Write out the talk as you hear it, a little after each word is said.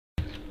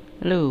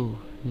Hello,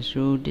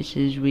 so this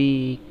is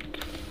week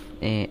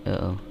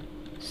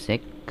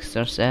 6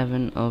 or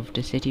 7 of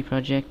the city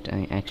project.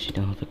 I actually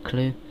don't have a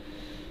clue.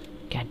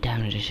 God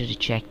damn it, I should have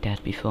checked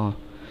that before.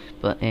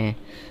 But I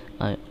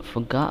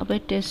forgot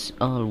about this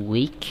all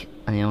week.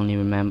 I only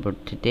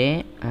remembered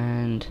today,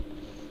 and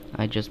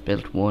I just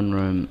built one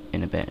room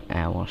in about an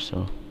hour,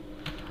 so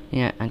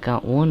yeah, I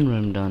got one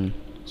room done,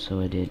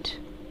 so I did.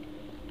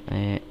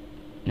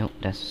 Nope,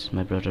 that's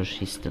my brother's,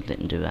 he still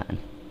didn't do that.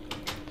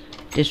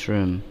 This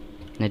room.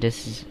 Now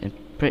this is a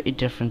pretty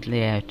different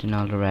layout than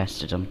all the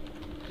rest of them.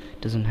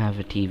 Doesn't have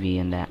a TV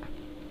and that.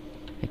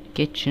 A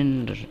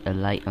kitchen, there's a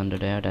light under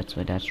there, that's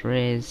why that's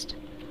raised.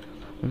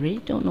 I really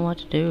don't know what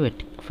to do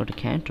with for the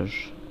counters.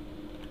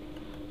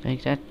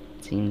 Like that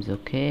seems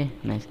okay.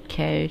 Nice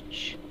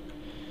couch,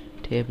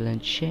 table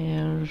and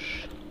chairs.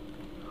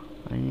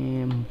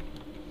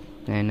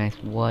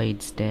 Nice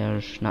wide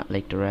stairs, not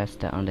like the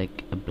rest that are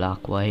like a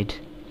block wide.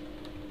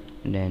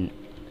 And then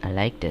I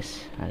like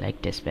this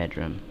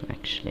bedroom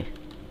actually.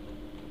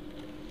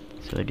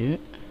 So I do.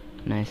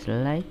 Nice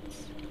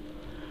lights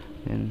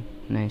and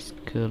nice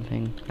cool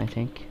thing, I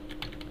think.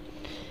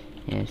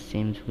 Yeah, it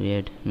seems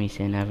weird me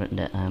saying everything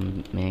that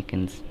I'm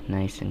making's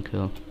nice and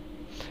cool.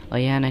 Oh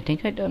yeah, and I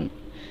think I done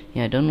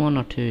one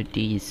or two of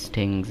these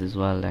things as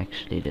well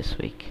actually this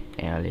week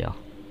earlier.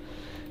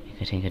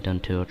 I think I done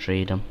 2 or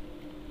 3 of them.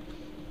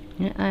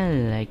 Yeah, I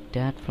like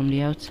that from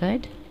the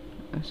outside.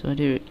 So I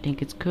do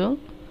think it's cool.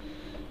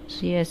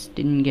 So yes,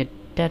 didn't get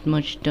that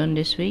much done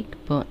this week,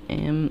 but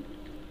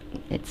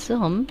it's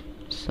some.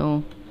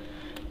 So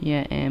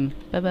yeah,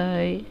 bye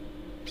bye.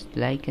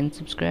 Like and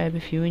subscribe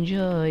if you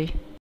enjoy.